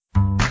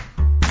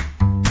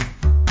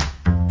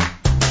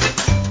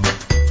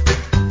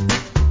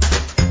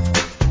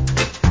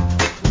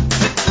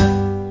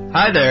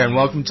Hi there, and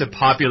welcome to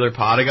Popular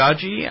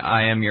Pedagogy.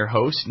 I am your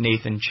host,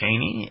 Nathan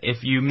Cheney.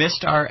 If you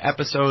missed our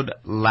episode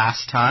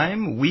last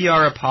time, we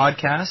are a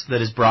podcast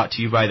that is brought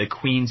to you by the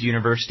Queen's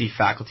University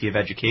Faculty of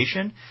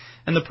Education.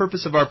 And the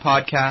purpose of our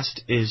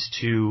podcast is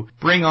to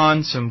bring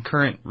on some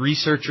current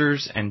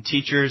researchers and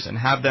teachers and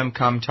have them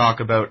come talk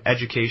about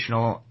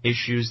educational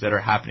issues that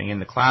are happening in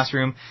the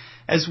classroom,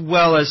 as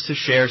well as to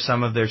share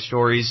some of their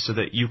stories so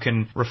that you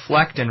can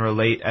reflect and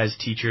relate as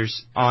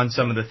teachers on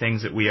some of the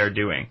things that we are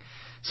doing.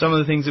 Some of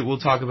the things that we'll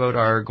talk about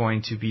are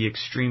going to be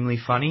extremely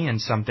funny, and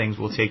some things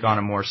will take on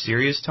a more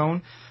serious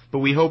tone. But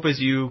we hope as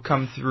you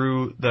come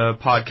through the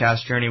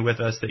podcast journey with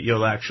us that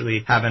you'll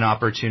actually have an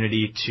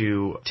opportunity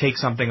to take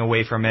something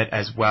away from it,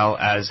 as well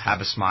as have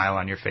a smile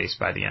on your face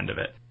by the end of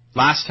it.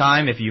 Last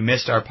time, if you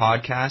missed our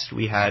podcast,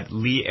 we had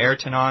Lee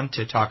Ayrton on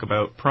to talk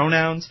about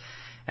pronouns.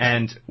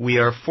 And we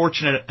are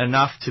fortunate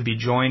enough to be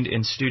joined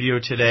in studio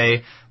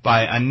today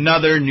by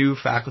another new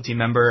faculty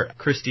member,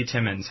 Kristy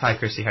Timmons. Hi,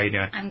 Kristy. How you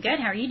doing? I'm good.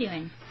 How are you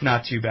doing?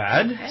 Not too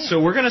bad. Okay.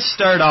 So we're going to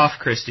start off,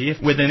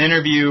 Kristy, with an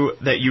interview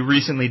that you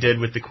recently did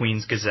with the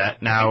Queen's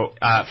Gazette. Now,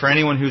 for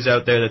anyone who's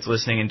out there that's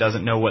listening and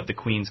doesn't know what the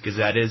Queen's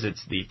Gazette is,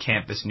 it's the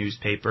campus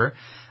newspaper.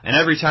 And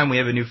every time we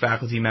have a new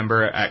faculty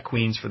member at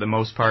Queen's, for the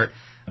most part,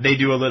 they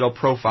do a little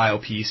profile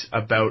piece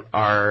about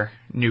our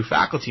new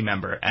faculty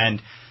member.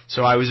 And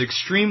so I was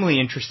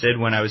extremely interested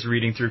when I was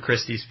reading through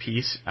Kristy's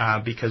piece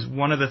because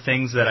one of the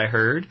things that I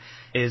heard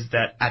is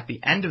that at the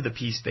end of the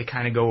piece, they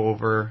kind of go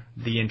over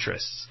the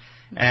interests.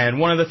 And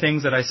one of the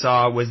things that I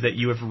saw was that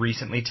you have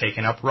recently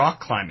taken up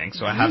rock climbing.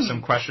 So I have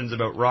some questions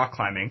about rock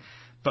climbing.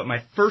 But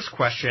my first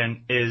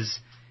question is,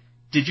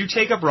 did you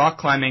take up rock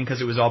climbing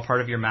because it was all part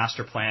of your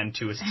master plan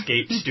to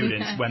escape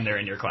students when they're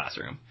in your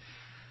classroom?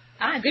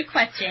 Good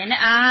question.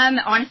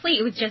 Honestly,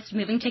 it was just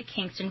moving to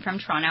Kingston from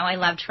Toronto. I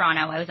love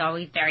Toronto. I was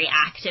always very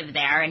active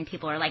there, and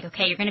people are like,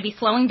 okay, you're going to be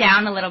slowing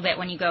down a little bit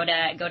when you go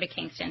to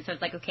Kingston. So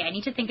it's like, okay, I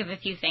need to think of a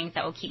few things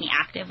that will keep me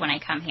active when I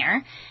come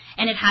here.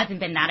 And it hasn't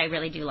been that. I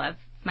really do love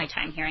my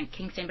time here in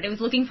Kingston, but I was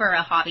looking for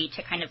a hobby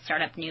to kind of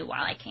start up new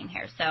while I came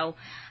here. So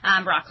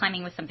rock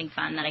climbing was something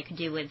fun that I could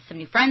do with some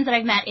new friends that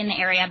I've met in the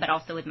area, but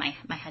also with my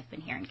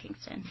husband here in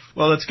Kingston.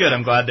 Well, that's good.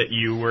 I'm glad that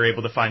you were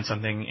able to find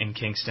something in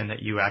Kingston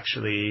that you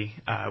actually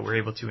were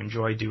able to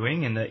enjoy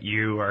doing and that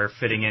you are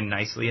fitting in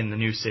nicely in the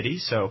new city.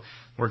 So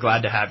we're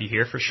glad to have you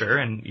here for sure,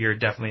 and you're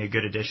definitely a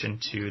good addition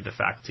to the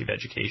Faculty of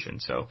Education.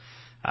 So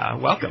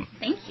welcome.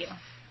 Thank you.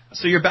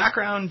 So your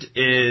background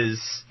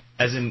is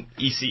as an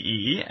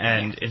ECE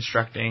and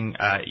instructing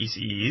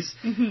ECEs.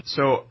 Mm-hmm.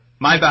 So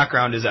my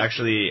background is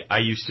actually, I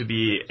used to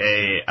be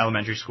a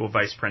elementary school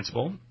vice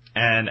principal.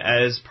 And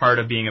as part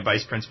of being a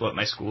vice principal at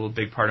my school, a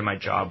big part of my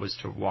job was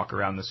to walk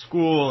around the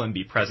school and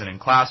be present in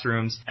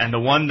classrooms. And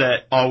the one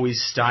that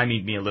always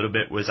stymied me a little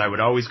bit was I would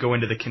always go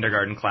into the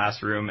kindergarten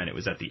classroom, and it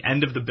was at the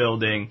end of the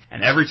building.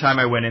 And every time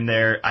I went in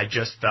there, I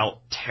just felt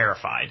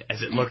terrified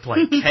as it looked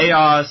like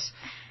chaos.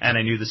 And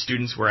I knew the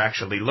students were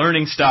actually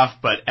learning stuff,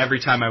 but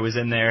every time I was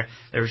in there,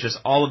 there was just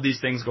all of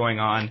these things going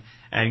on,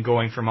 and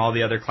going from all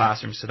the other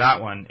classrooms to that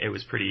one, it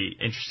was pretty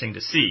interesting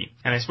to see.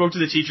 And I spoke to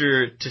the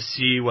teacher to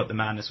see what the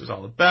madness was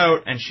all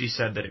about, and she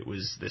said that it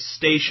was the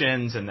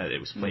stations and that it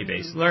was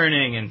play-based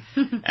learning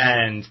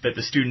and that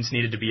the students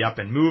needed to be up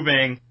and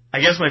moving. I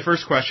guess my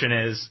first question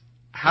is,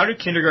 how do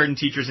kindergarten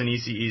teachers and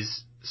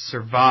ECEs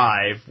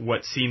survive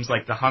what seems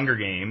like the Hunger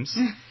Games?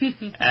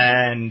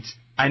 And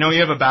I know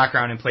you have a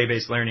background in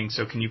play-based learning,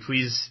 so can you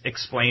please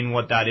explain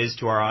what that is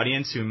to our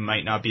audience who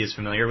might not be as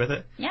familiar with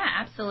it? Yeah,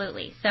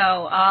 absolutely. So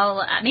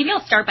I'll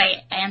start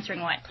by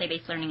answering what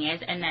play-based learning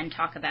is and then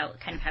talk about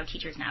kind of how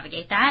teachers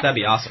navigate that. That'd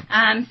be awesome.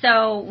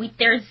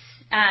 There's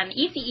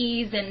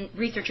ECEs and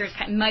researchers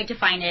might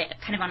define it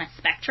kind of on a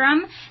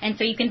spectrum. And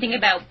so you can think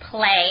about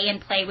play,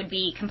 and play would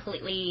be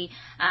completely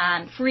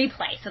free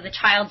play. So the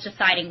child's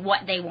deciding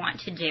what they want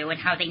to do and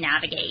how they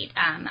navigate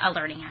a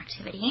learning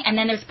activity. And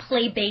then there's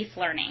play-based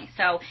learning.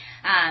 So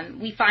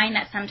we find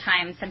that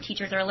sometimes some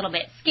teachers are a little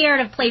bit scared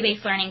of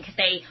play-based learning because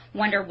they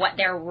wonder what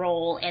their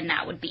role in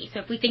that would be.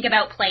 So if we think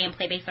about play and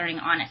play-based learning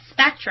on a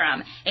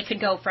spectrum, it could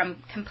go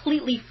from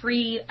completely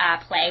free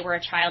play where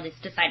a child is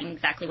deciding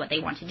exactly what they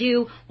want to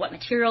do, what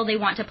material they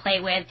want to play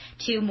with,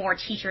 to more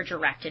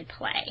teacher-directed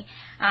play.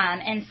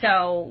 And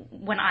so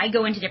when I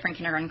go into different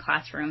kindergarten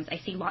classrooms, I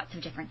see lots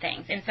of different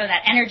things. And so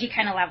that energy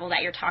kind of level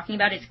that you're talking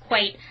about is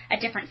quite a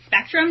different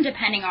spectrum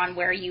depending on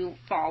where you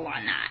fall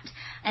on that.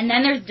 And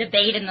then there's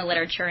debate in the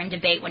literature, and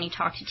debate when you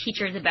talk to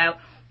teachers about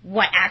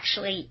what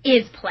actually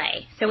is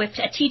play. So if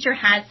a teacher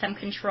has some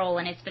control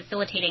and is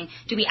facilitating,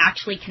 do we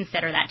actually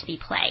consider that to be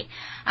play?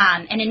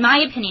 And in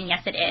my opinion,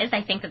 yes, it is.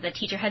 I think that the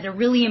teacher has a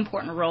really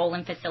important role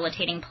in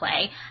facilitating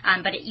play,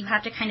 but you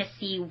have to kind of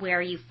see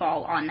where you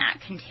fall on that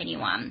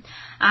continuum.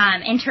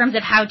 In terms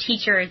of how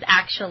teachers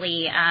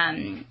actually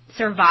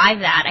survive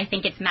that, I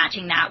think it's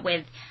matching that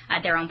with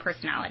their own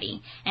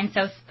personality. And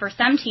so for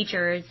some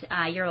teachers,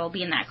 you'll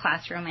be in that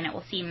classroom and it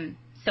will seem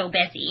so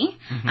busy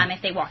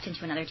if they walked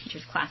into another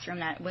teacher's classroom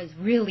that was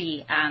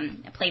really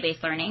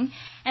play-based learning.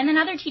 And then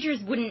other teachers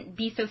wouldn't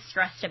be so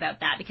stressed about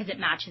that because it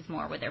matches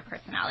more with their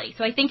personality.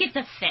 So I think it's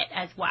a fit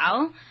as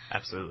well.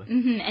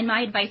 Absolutely. And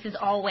my advice is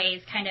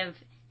always kind of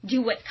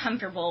do what's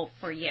comfortable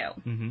for you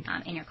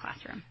in your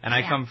classroom. And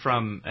I come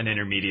from an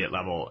intermediate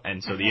level,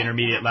 and so the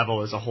intermediate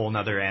level is a whole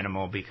nother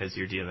animal because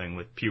you're dealing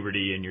with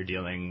puberty and you're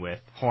dealing with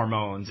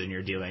hormones and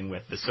you're dealing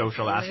with the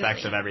social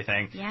aspects of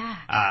everything. Yeah.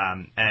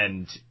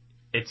 And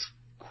it's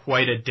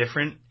quite a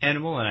different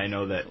animal, and I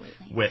know that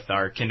with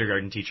our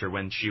kindergarten teacher,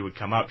 when she would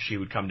come up, she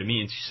would come to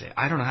me and she'd say,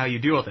 I don't know how you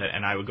deal with it,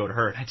 and I would go to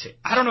her and I'd say,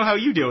 I don't know how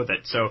you deal with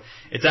it. So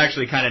it's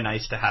actually kind of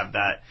nice to have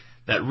that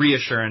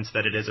reassurance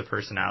that it is a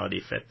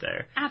personality fit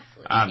there.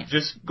 Absolutely.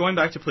 Just going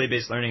back to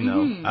play-based learning,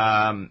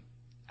 though,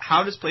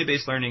 how does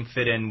play-based learning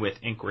fit in with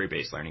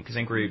inquiry-based learning? Because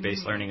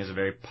inquiry-based learning is a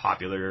very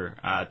popular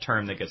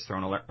term that gets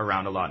thrown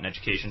around a lot in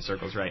education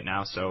circles right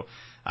now. So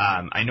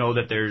I know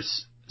that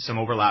there's some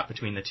overlap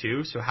between the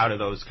two, so how do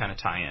those kind of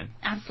tie in?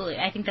 Absolutely.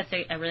 I think that's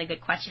a really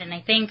good question, and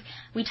I think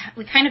we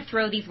kind of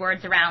throw these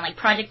words around like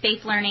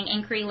project-based learning,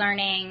 inquiry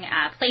learning,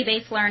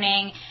 play-based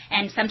learning,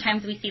 and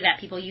sometimes we see that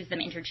people use them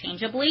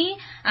interchangeably,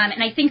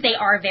 and I think they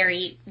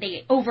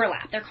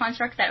overlap. They're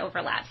constructs that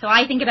overlap. So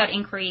I think about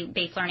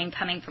inquiry-based learning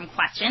coming from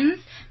questions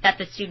that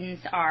the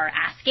students are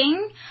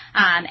asking,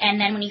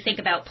 and then when you think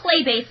about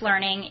play-based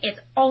learning, it's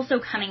also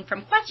coming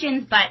from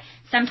questions, but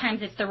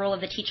sometimes it's the role of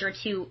the teacher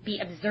to be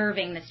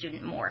observing the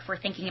student more if we're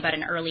thinking about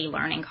an early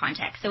learning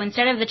context. So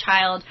instead of the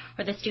child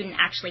or the student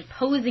actually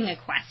posing a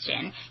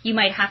question, you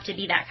might have to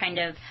be that kind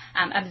of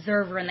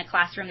observer in the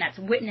classroom that's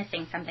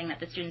witnessing something that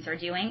the students are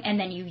doing, and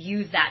then you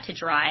use that to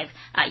drive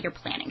your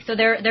planning. So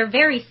they're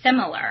very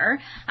similar,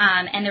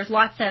 and there's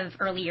lots of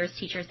early years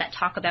teachers that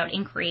talk about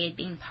inquiry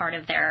being part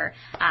of their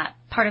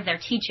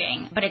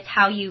teaching, but it's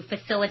how you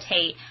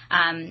facilitate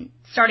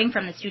starting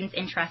from the student's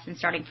interest and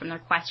starting from their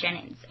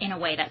questions in a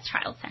way that's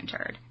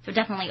child-centered. So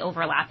definitely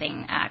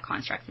overlapping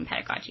constructs in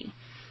pedagogy.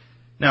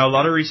 Now, a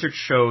lot of research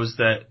shows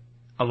that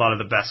a lot of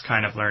the best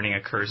kind of learning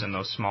occurs in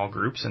those small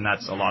groups, and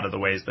that's a lot of the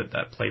ways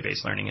that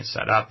play-based learning is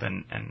set up,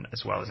 and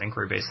as well as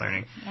inquiry-based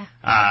learning.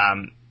 Yeah.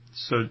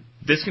 So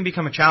this can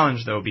become a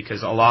challenge, though,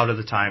 because a lot of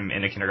the time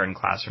in a kindergarten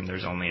classroom,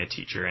 there's only a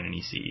teacher and an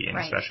ECE, and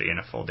especially in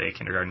a full-day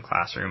kindergarten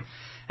classroom,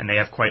 and they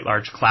have quite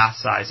large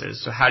class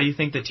sizes. So how do you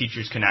think that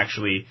teachers can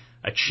actually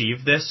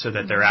achieve this so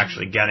that they're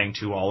actually getting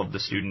to all of the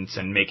students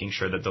and making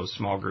sure that those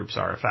small groups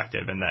are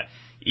effective, and that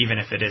even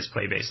if it is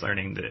play-based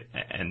learning,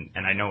 and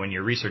I know in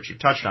your research you've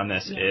touched on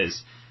this,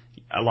 is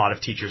a lot of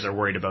teachers are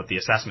worried about the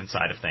assessment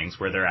side of things,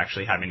 where they're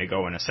actually having to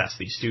go and assess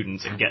these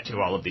students and get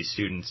to all of these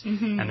students,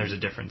 and there's a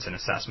difference in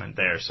assessment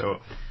there. So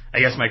I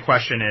guess my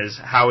question is,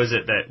 how is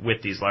it that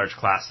with these large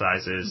class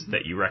sizes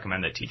that you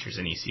recommend that teachers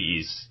and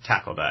ECEs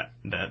tackle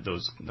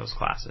those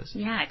classes?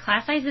 Yeah,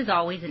 class size is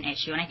always an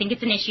issue, and I think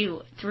it's an issue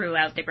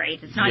throughout the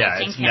grades. It's not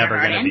just in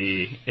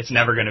kindergarten. It's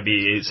never going to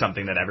be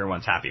something that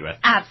everyone's happy with.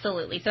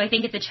 Absolutely. So I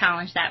think it's a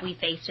challenge that we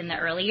faced in the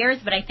early years,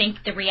 but I think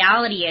the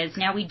reality is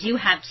now we do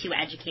have 2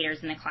 educators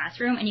in the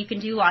classroom, and you can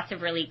do lots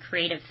of really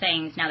creative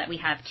things now that we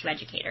have 2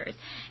 educators.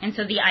 And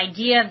so the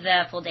idea of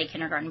the full-day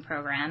kindergarten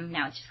program,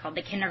 now it's just called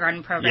the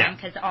kindergarten program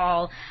because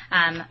all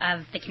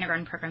of the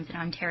kindergarten programs in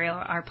Ontario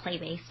are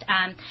play-based.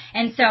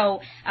 And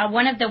so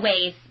one of the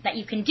ways that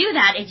you can do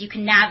that is you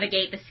can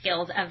navigate the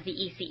skills of the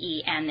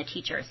ECE and the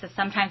teacher. So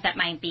sometimes that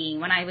might be,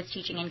 when I was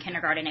teaching in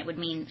kindergarten, it would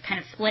mean kind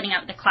of splitting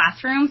up the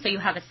classroom so you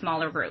have a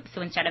smaller group.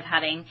 So instead of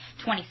having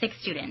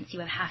 26 students, you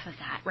have half of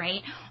that,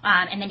 right?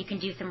 And then you can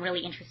do some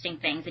really interesting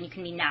things, and you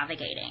can be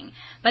navigating.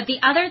 But the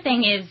other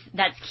thing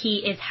that's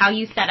key is how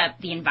you set up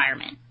the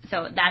environment.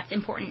 So that's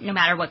important no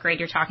matter what grade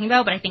you're talking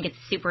about, but I think it's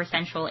super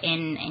essential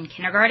in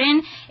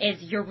kindergarten,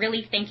 is you're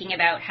really thinking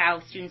about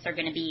how students are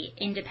going to be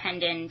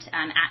independent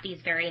at these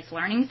various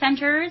learning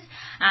centers.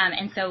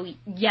 And so,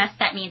 yes,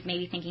 that means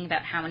maybe thinking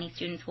about how many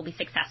students will be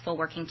successful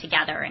working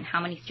together and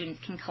how many students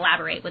can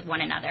collaborate with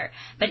one another.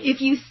 But if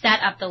you set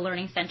up the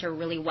learning center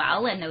really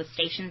well and those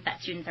stations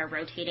that students are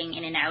rotating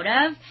in and out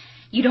of,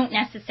 you don't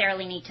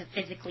necessarily need to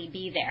physically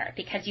be there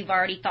because you've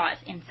already thought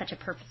in such a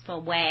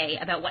purposeful way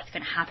about what's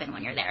going to happen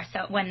when you're there,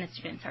 so when the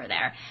students are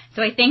there.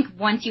 So I think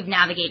once you've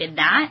navigated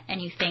that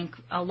and you think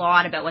a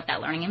lot about what that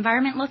learning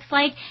environment looks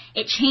like,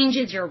 it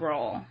changes your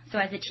role. So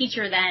as a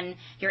teacher, then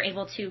you're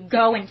able to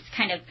go and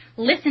kind of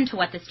listen to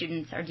what the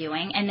students are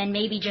doing, and then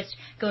maybe just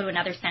go to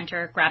another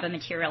center, grab a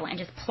material, and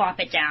just plop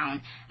it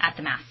down at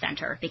the math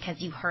center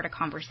because you heard a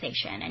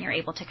conversation and you're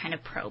able to kind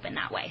of probe in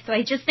that way. So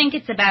I just think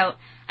it's about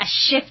a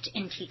shift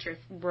in teachers'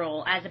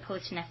 role as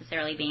opposed to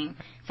necessarily being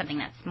something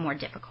that's more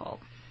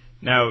difficult.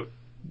 Now,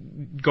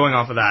 going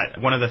off of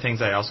that, one of the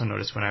things I also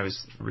noticed when I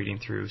was reading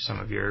through some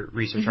of your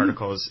research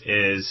articles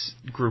is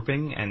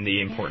grouping and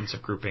the importance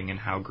of grouping and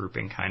how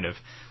grouping kind of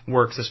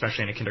works,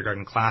 especially in a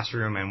kindergarten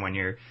classroom and when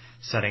you're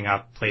setting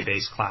up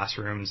play-based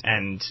classrooms.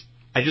 And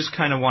I just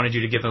kind of wanted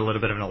you to give a little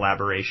bit of an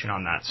elaboration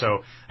on that.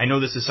 So I know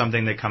this is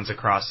something that comes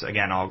across,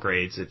 again, all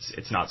grades.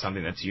 It's not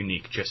something that's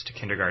unique just to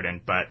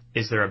kindergarten, but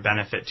is there a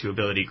benefit to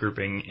ability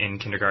grouping in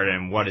kindergarten,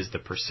 and what is the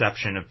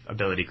perception of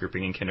ability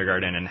grouping in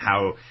kindergarten, and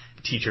how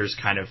teachers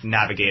kind of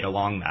navigate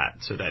along that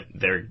so that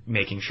they're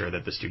making sure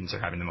that the students are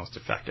having the most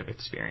effective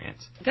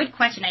experience? Good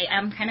question.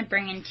 I'm kind of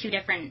bringing two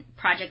different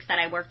projects that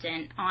I worked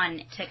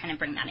on to kind of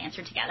bring that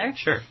answer together.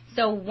 Sure.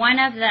 So one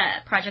of the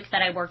projects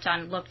that I worked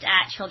on looked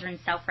at children's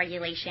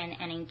self-regulation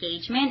and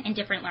engagement in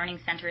different learning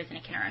centers in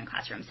a kindergarten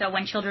classroom. So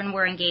when children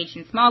were engaged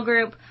in small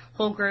group,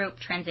 whole group,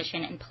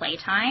 transition, and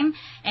playtime,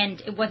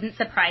 and it wasn't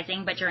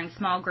surprising, but during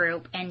small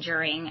group and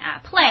during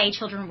play,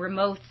 children were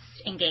most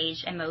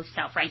engaged and most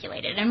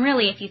self-regulated. And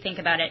really, if you think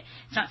about it,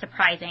 it's not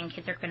surprising.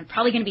 Kids are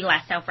probably going to be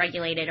less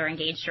self-regulated or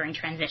engaged during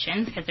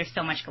transitions because there's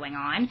so much going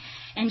on.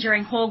 And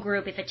during whole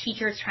group, if a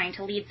teacher is trying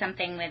to lead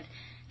something with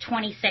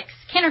 26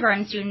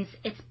 kindergarten students,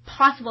 it's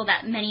possible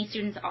that many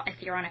students,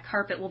 if you're on a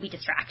carpet, will be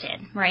distracted,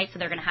 right? So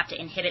they're going to have to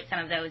inhibit some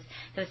of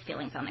those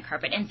feelings on the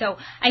carpet. And so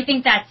I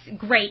think that's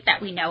great that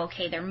we know,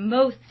 okay, they're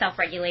most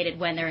self-regulated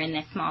when they're in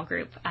this small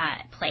group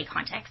play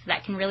context.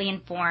 That can really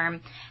inform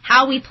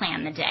how we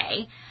plan the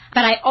day.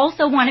 But I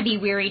also want to be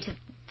wary to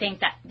think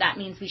that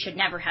means we should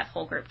never have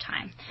whole group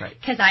time. Right.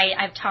 Because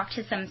I've talked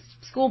to some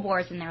school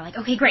boards and they're like,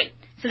 okay, great.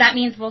 So that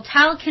means we'll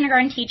tell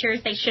kindergarten teachers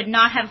they should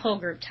not have whole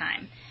group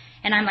time.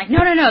 And I'm like, no,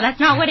 that's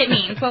not what it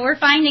means. What we're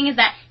finding is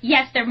that,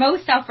 yes, they're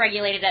most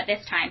self-regulated at this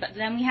time, but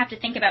then we have to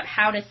think about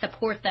how to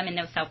support them in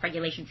those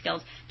self-regulation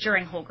skills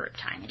during whole group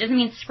time. It doesn't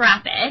mean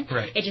scrap it.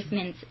 Right. It just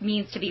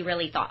means to be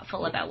really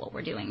thoughtful about what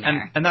we're doing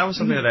there. And that was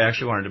something that I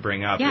actually wanted to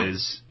bring up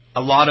is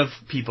a lot of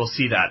people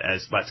see that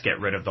as let's get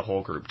rid of the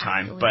whole group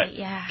time.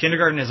 Absolutely, but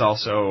kindergarten is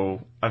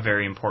also a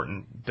very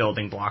important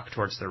building block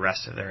towards the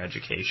rest of their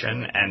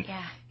education. And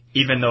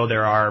even though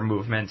there are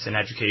movements in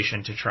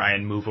education to try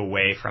and move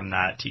away from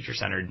that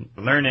teacher-centered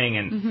learning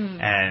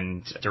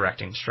and direct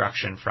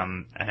instruction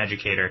from an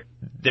educator,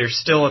 there's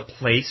still a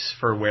place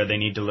for where they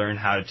need to learn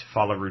how to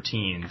follow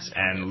routines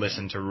and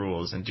listen to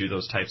rules and do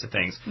those types of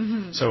things.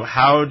 So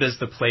how does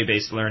the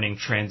play-based learning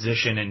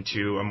transition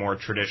into a more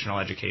traditional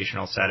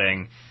educational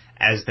setting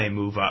as they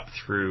move up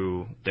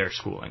through their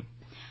schooling?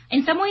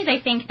 In some ways,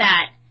 I think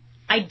that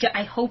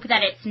I hope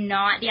that it's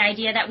not the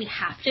idea that we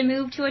have to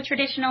move to a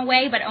traditional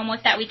way, but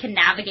almost that we can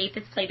navigate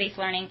this play-based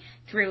learning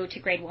through to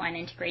grade 1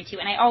 and to grade 2.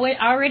 And I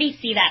already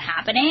see that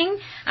happening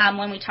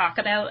when we talk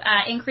about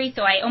increase.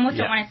 So I almost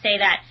don't want to say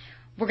that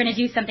we're going to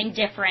do something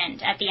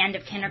different at the end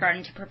of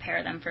kindergarten to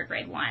prepare them for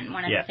grade 1.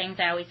 One of the things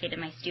I always say to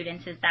my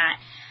students is that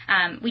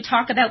we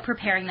talk about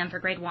preparing them for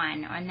grade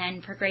 1 and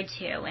then for grade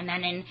 2, and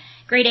then in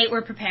grade 8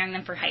 we're preparing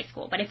them for high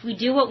school. But if we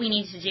do what we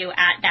need to do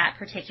at that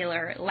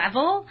particular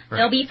level,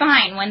 they'll be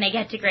fine when they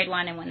get to grade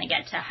 1 and when they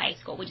get to high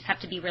school. We just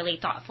have to be really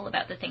thoughtful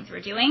about the things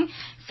we're doing.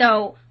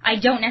 So I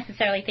don't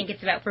necessarily think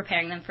it's about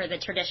preparing them for the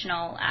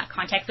traditional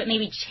context, but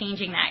maybe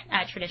changing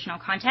that traditional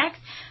context.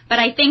 But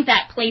I think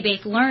that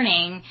play-based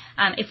learning,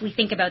 if we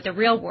think about the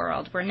real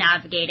world, we're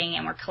navigating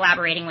and we're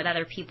collaborating with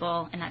other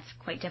people, and that's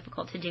quite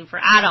difficult to do for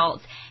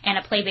adults. And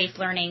a play-based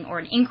learning or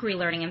an inquiry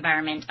learning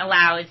environment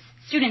allows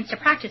students to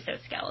practice those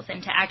skills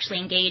and to actually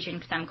engage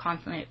in some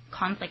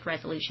conflict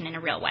resolution in a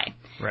real way.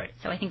 Right.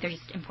 So I think they're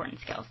just important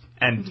skills.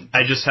 And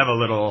I just have a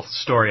little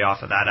story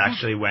off of that.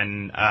 Actually,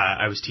 when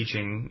I was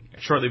teaching,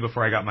 shortly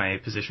before I got my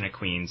position at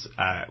Queen's,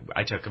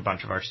 I took a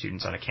bunch of our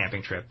students on a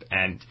camping trip.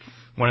 And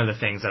one of the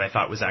things that I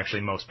thought was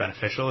actually most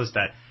beneficial is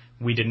that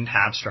we didn't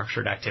have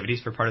structured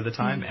activities for part of the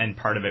time. And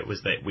part of it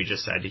was that we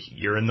just said,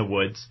 you're in the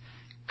woods,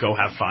 go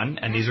have fun.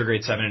 And these were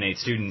grade 7 and 8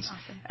 students.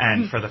 Awesome.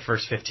 And for the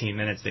first 15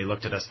 minutes, they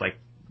looked at us like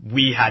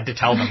we had to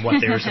tell them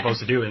what they were supposed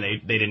to do, and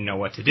they didn't know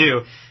what to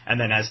do. And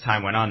then as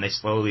time went on, they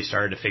slowly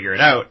started to figure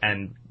it out.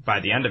 And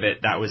by the end of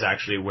it, that was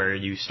actually where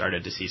you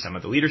started to see some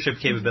of the leadership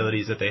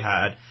capabilities that they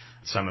had.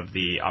 Some of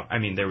the,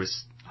 there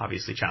was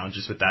obviously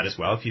challenges with that as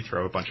well if you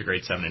throw a bunch of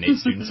grade 7 and 8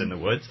 students in the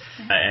woods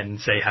and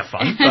say have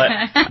fun.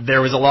 But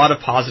there was a lot of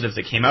positives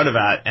that came out of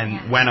that.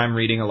 And when I'm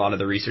reading a lot of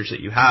the research that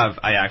you have,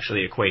 I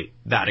actually equate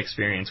that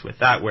experience with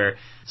that, where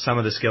some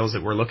of the skills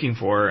that we're looking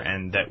for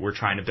and that we're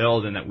trying to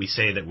build and that we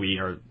say that we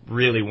are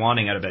really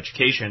wanting out of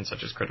education,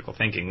 such as critical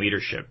thinking,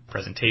 leadership,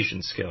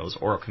 presentation skills,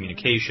 oral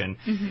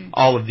communication,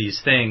 all of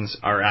these things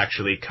are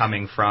actually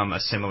coming from a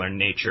similar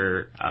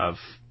nature of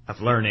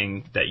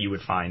learning that you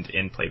would find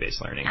in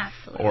play-based learning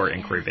or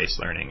inquiry-based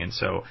learning. And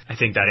so I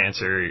think that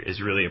answer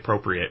is really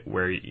appropriate,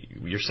 where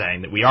you're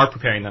saying that we are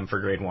preparing them for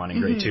grade 1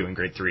 and grade 2 and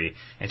grade 3.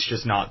 It's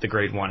just not the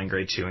grade 1 and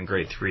grade 2 and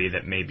grade 3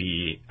 that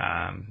maybe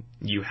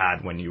you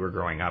had when you were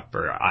growing up,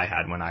 or I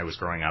had when I was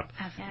growing up,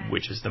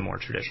 which is the more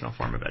traditional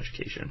form of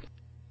education.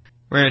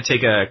 We're going to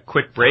take a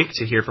quick break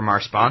to hear from our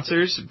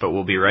sponsors, but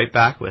we'll be right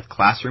back with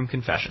Classroom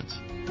Confessions.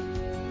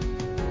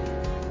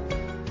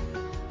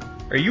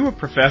 Are you a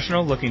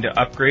professional looking to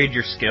upgrade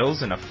your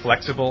skills in a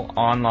flexible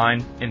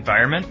online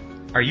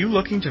environment? Are you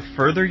looking to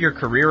further your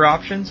career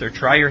options or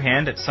try your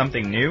hand at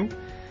something new?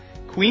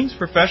 Queen's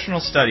Professional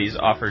Studies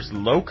offers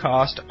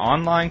low-cost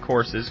online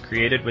courses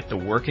created with the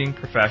working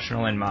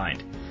professional in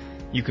mind.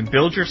 You can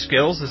build your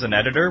skills as an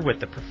editor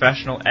with the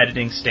Professional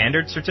Editing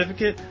Standards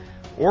Certificate,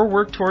 or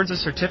work towards a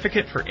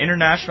certificate for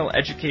international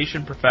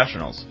education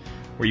professionals,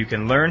 where you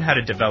can learn how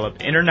to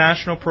develop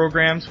international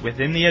programs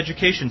within the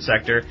education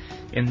sector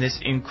in this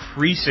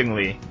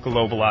increasingly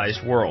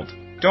globalized world.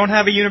 Don't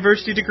have a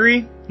university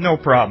degree? No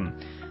problem.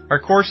 Our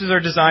courses are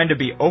designed to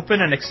be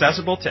open and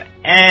accessible to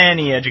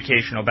any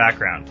educational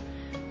background.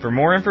 For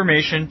more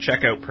information,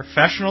 check out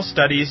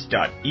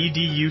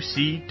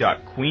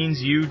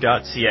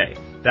professionalstudies.educ.queensu.ca.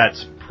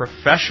 That's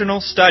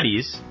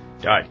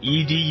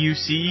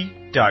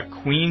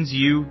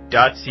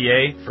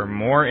professionalstudies.educ.queensu.ca for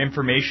more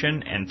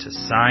information and to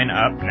sign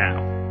up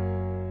now.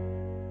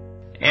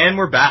 And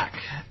we're back.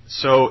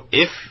 So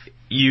if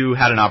you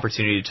had an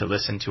opportunity to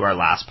listen to our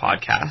last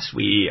podcast,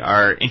 we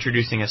are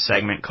introducing a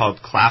segment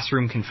called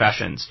Classroom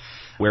Confessions,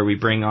 where we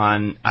bring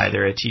on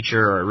either a teacher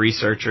or a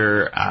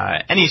researcher,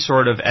 any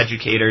sort of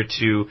educator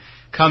to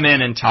come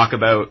in and talk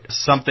about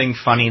something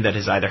funny that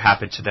has either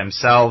happened to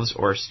themselves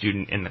or a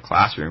student in the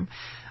classroom.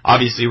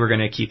 Obviously, we're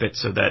going to keep it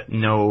so that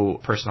no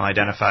personal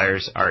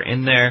identifiers are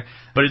in there,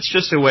 but it's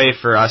just a way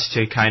for us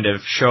to kind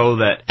of show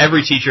that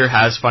every teacher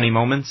has funny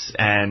moments,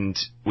 and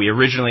we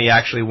originally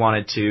actually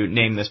wanted to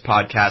name this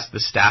podcast The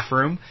Staff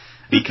Room,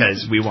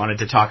 because we wanted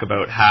to talk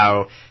about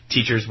how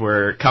teachers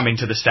were coming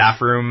to the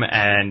staff room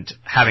and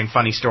having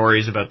funny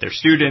stories about their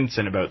students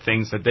and about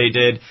things that they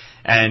did.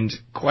 And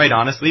quite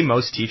honestly,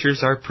 most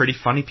teachers are pretty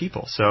funny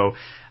people. So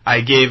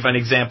I gave an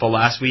example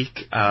last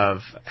week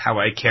of how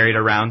I carried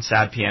around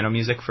sad piano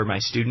music for my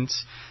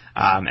students.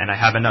 And I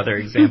have another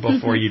example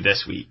for you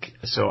this week.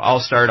 So I'll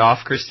start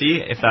off,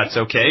 Kristy, if that's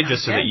okay,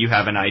 just so that you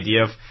have an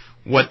idea of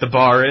what the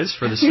bar is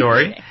for the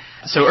story.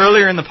 So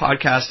earlier in the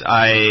podcast,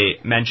 I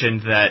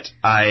mentioned that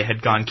I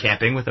had gone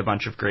camping with a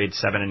bunch of grade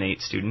 7 and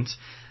 8 students.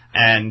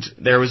 And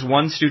there was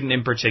one student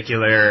in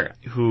particular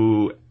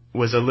who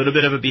was a little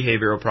bit of a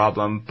behavioral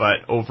problem,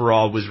 but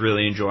overall was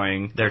really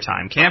enjoying their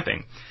time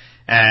camping.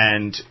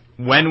 And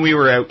when we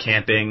were out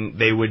camping,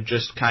 they would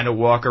just kind of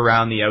walk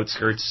around the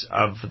outskirts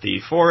of the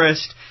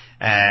forest,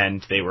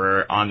 and they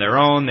were on their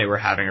own. They were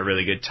having a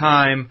really good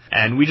time,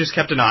 and we just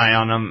kept an eye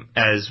on them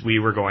as we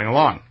were going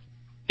along.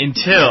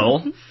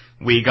 Until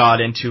we got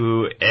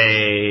into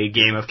a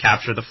game of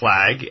capture the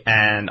flag,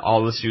 and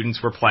all the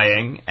students were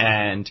playing,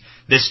 and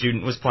this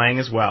student was playing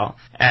as well.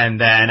 And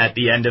then at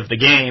the end of the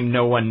game,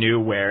 no one knew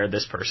where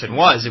this person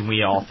was, and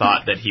we all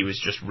thought that he was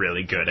just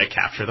really good at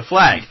capture the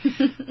flag.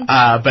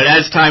 But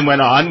as time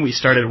went on, we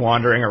started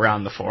wandering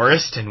around the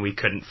forest, and we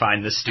couldn't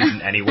find the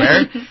student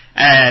anywhere.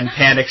 And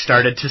panic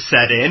started to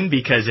set in,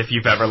 because if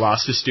you've ever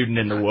lost a student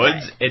in the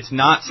woods, it's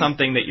not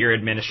something that your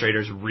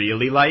administrators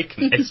really like.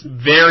 It's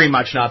very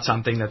much not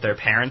something that their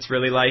parents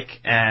really like,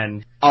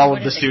 and all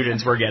of the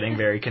students were getting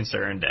very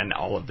concerned, and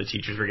all of the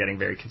teachers were getting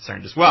very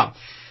concerned as well.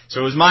 So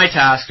it was my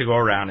task to go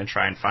around and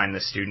try and find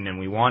this student, and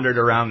we wandered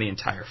around the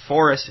entire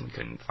forest and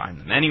couldn't find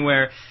them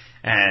anywhere,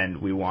 and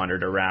we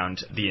wandered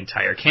around the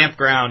entire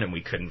campground and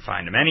we couldn't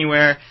find them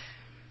anywhere.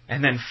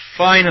 And then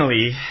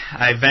finally,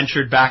 I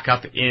ventured back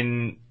up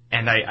in,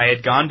 and I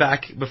had gone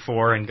back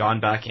before and gone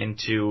back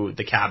into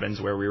the cabins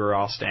where we were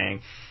all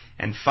staying,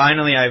 and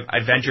finally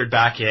I ventured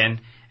back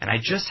in, and I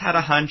just had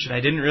a hunch, and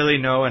I didn't really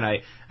know, and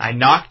I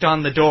knocked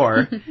on the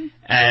door,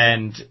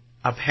 and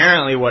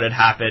apparently what had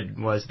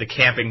happened was the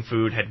camping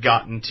food had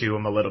gotten to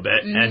him a little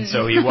bit, and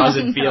so he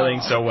wasn't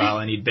feeling so well,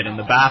 and he'd been in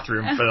the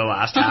bathroom for the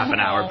last half an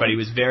hour, but he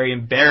was very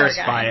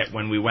embarrassed by it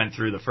when we went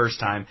through the first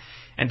time,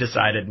 and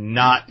decided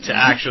not to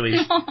actually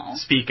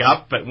speak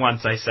up. But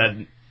once I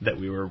said that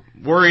we were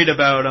worried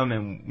about him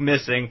and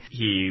missing,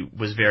 he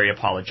was very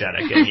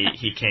apologetic, and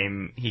he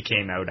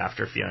came out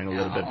after feeling a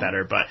little bit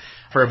better. But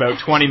for about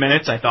 20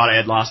 minutes, I thought I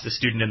had lost a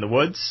student in the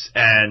woods,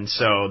 and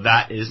so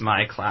that is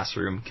my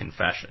classroom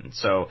confession.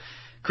 So,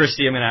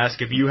 Kristy, I'm going to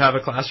ask if you have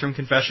a classroom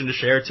confession to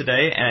share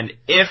today, and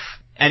if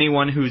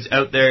anyone who's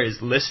out there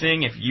is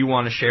listening, if you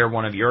want to share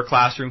one of your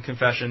classroom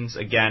confessions,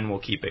 again, we'll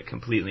keep it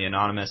completely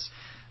anonymous.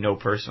 No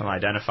personal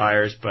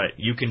identifiers, but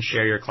you can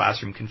share your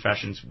classroom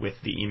confessions with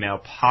the email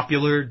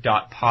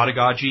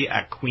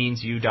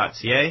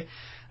popular.pedagogy@queensu.ca,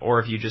 or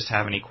if you just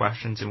have any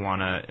questions and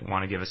want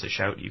to give us a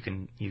shout, you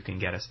can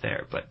get us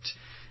there. But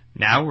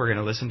now we're going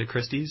to listen to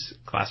Kristy's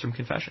classroom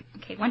confession.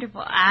 Okay,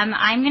 wonderful.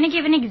 I'm going to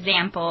give an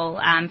example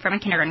from a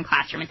kindergarten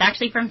classroom. It's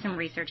actually from some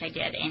research I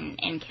did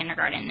in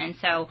kindergarten. And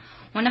so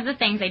one of the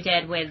things I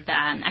did with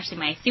actually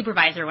my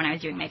supervisor when I was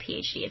doing my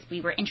PhD is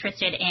we were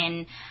interested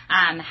in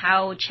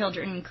how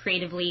children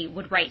creatively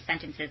would write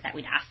sentences that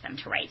we'd ask them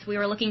to write. So we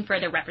were looking for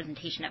the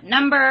representation of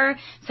number,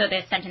 so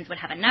the sentence would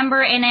have a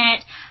number in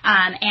it,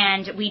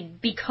 and we'd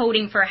be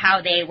coding for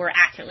how they were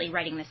accurately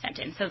writing the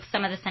sentence. So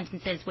some of the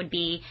sentences would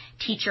be,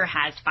 teacher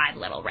has 5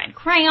 little red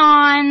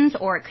crayons,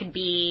 or it could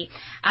be,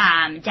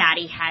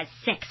 Daddy has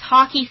 6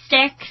 hockey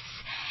sticks.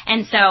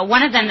 And so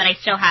one of them that I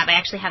still have, I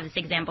actually have this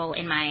example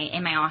in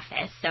my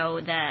office. So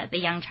the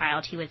young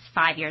child, he was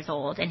 5 years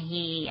old, and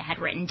he had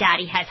written,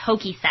 "Daddy has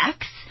hokey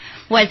sex,"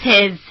 was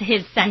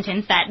his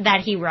sentence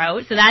that he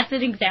wrote. So that's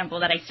an example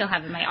that I still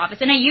have in my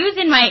office. And I use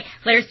in my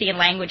literacy and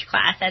language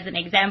class as an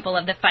example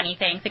of the funny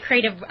things, the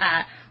creative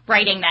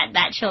writing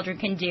that children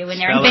can do in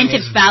their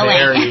inventive spelling.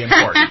 Very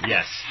important,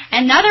 yes.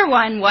 Another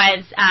one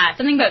was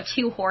something about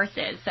two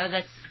horses. So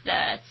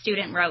the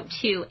student wrote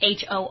two,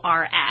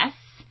 HORS.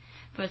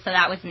 So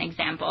that was an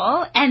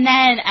example. And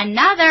then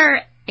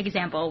another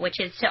example, which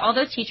is to all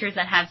those teachers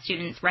that have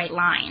students write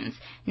lines,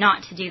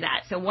 not to do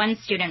that. So one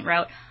student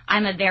wrote,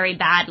 "I'm a very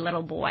bad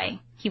little boy."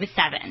 He was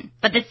 7.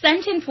 But the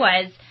sentence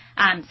was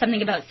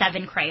something about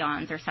 7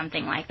 crayons or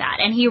something like that.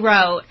 And he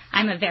wrote,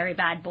 "I'm a very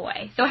bad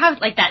boy." So how,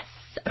 like, that's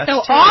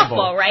so terrible.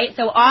 awful, right?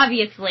 So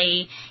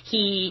obviously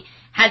he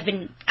has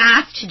been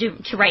asked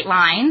to write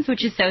lines,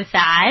 which is so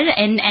sad,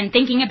 and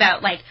thinking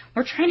about, like,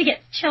 we're trying to get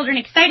children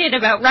excited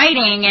about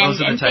writing and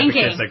those are the type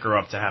thinking. of kids that grow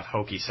up to have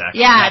hokey sex.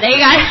 Yeah, they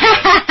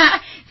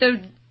got so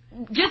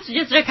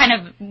just a kind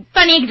of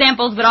funny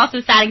examples, but also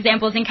sad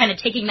examples, and kind of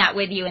taking that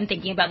with you and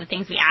thinking about the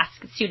things we ask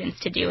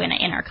students to do in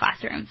our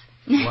classrooms.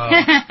 Well,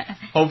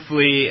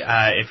 hopefully,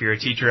 if you're a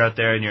teacher out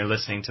there and you're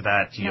listening to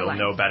that, you'll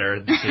know better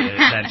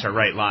than to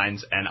write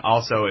lines. And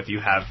also, if you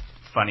have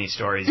funny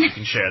stories, you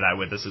can share that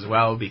with us as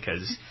well,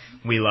 because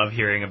we love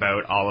hearing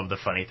about all of the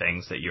funny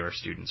things that your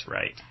students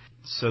write.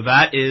 So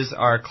that is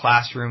our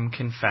Classroom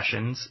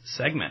Confessions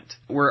segment.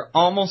 We're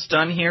almost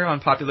done here on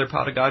popular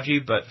pedagogy,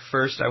 but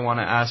first I want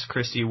to ask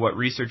Kristy what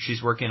research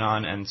she's working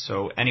on, and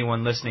so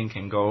anyone listening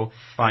can go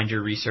find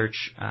your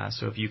research.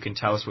 So if you can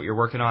tell us what you're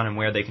working on and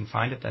where they can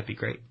find it, that'd be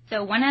great.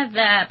 So one of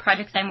the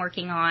projects I'm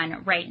working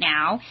on right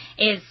now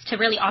is to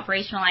really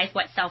operationalize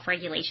what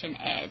self-regulation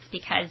is,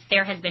 because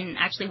there has been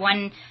actually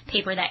one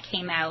paper that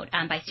came out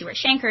by Stuart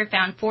Shanker,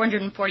 found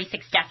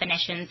 446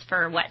 definitions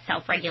for what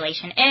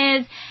self-regulation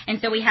is. And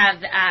so we have,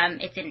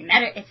 it's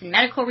in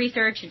medical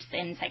research, it's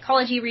in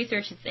psychology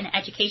research, it's in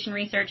education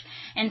research.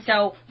 And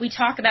so we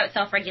talk about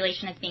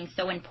self-regulation as being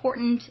so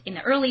important in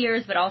the early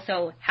years, but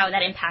also how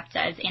that impacts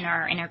us in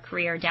our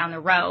career down the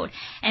road.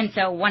 And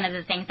so one of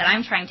the things that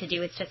I'm trying to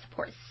do is to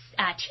support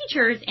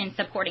teachers in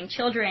supporting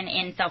children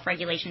in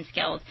self-regulation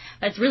skills.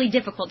 But it's really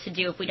difficult to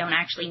do if we don't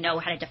actually know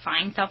how to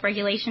define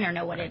self-regulation or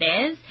know what it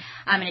is.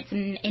 And it's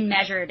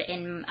measured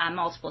in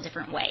multiple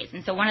different ways.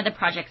 And so one of the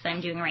projects that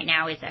I'm doing right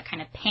now is a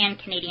kind of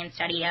pan-Canadian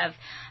study of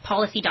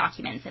policy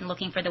documents and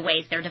looking for the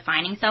ways they're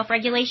defining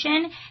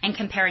self-regulation and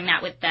comparing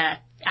that with the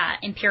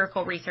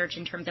empirical research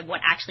in terms of what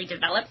actually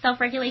develops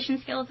self-regulation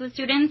skills with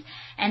students.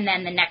 And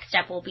then the next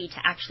step will be to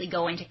actually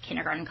go into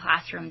kindergarten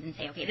classrooms and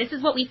say, okay, this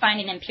is what we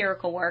find in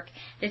empirical work.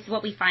 This is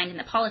what we find in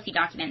the policy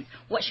documents.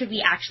 What should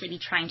we actually be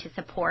trying to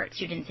support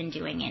students in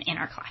doing in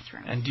our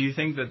classrooms? And do you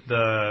think that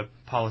the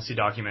policy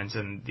documents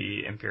and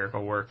the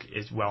empirical work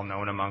is well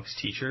known amongst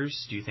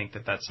teachers? Do you think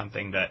that that's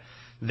something that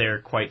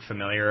they're quite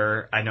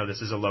familiar? I know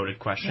this is a loaded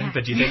question,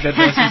 but do you think that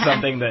this is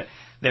something that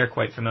they're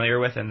quite familiar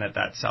with, and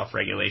that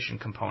self-regulation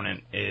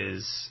component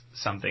is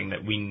something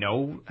that we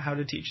know how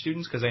to teach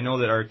students? Because I know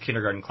that our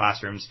kindergarten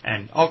classrooms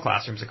and all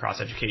classrooms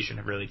across education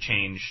have really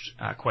changed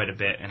quite a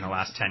bit in the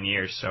last 10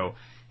 years. So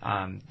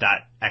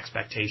that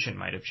expectation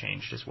might have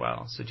changed as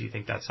well. So do you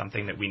think that's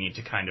something that we need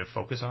to kind of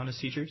focus on as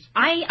teachers?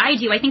 I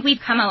do. I think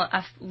we've come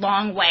a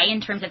long way in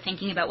terms of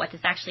thinking about what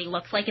this actually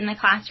looks like in the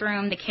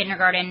classroom. The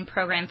kindergarten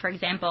program, for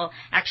example,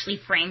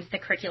 actually frames the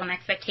curriculum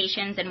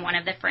expectations, and one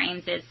of the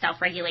frames is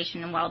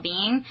self-regulation and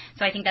well-being.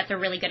 So I think that's a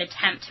really good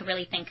attempt to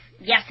really think,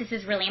 yes, this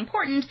is really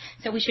important,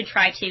 so we should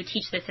try to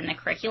teach this in the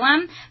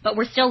curriculum, but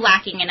we're still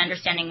lacking in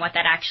understanding what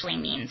that actually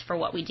means for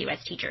what we do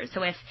as teachers.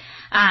 So if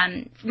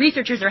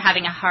researchers are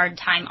having a hard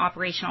time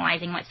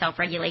operationalizing what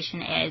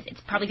self-regulation is,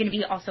 it's probably going to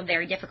be also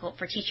very difficult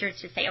for teachers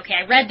to say, okay,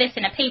 I read this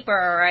in a paper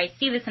or I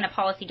see this in a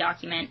policy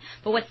document,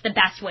 but what's the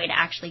best way to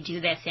actually do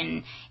this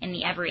in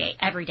the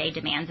everyday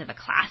demands of a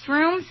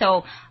classroom?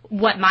 So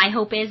what my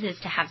hope is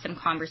to have some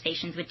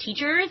conversations with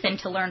teachers and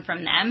to learn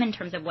from them in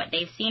terms of what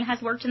they've seen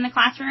has worked in the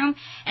classroom,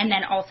 and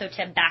then also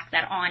to back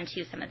that on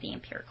to some of the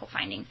empirical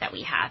findings that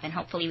we have, and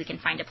hopefully we can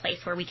find a place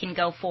where we can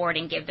go forward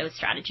and give those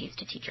strategies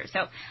to teachers.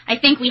 So I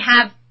think we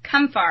have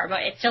come far,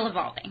 but it's still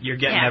evolving. You're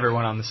getting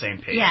everyone on the same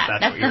page. Yeah,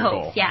 that's what the your hope.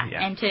 goal. Yeah,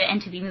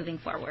 and to be moving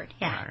forward.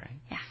 Yeah. All right.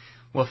 Yeah.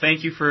 Well,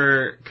 thank you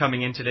for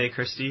coming in today,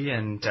 Kristy,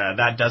 and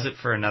that does it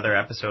for another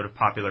episode of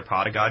Popular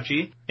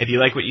Pedagogy. If you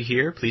like what you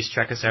hear, please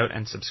check us out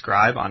and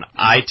subscribe on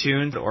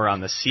iTunes or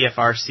on the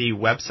CFRC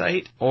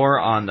website or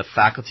on the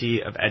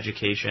Faculty of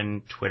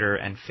Education Twitter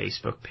and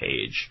Facebook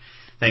page.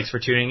 Thanks for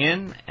tuning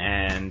in,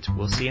 and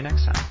we'll see you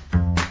next time.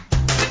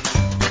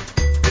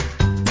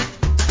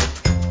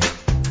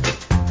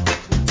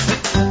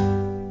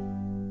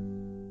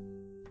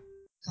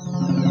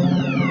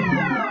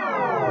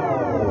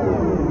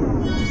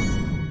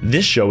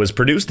 This show is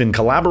produced in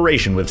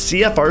collaboration with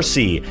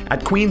CFRC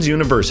at Queen's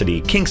University,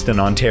 Kingston,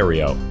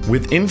 Ontario,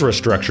 with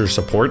infrastructure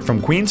support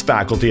from Queen's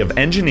Faculty of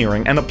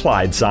Engineering and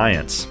Applied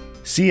Science.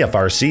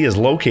 CFRC is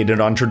located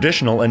on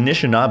traditional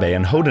Anishinaabe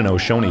and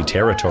Haudenosaunee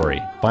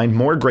territory. Find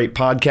more great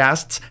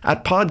podcasts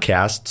at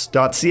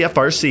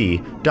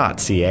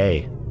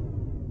podcasts.cfrc.ca.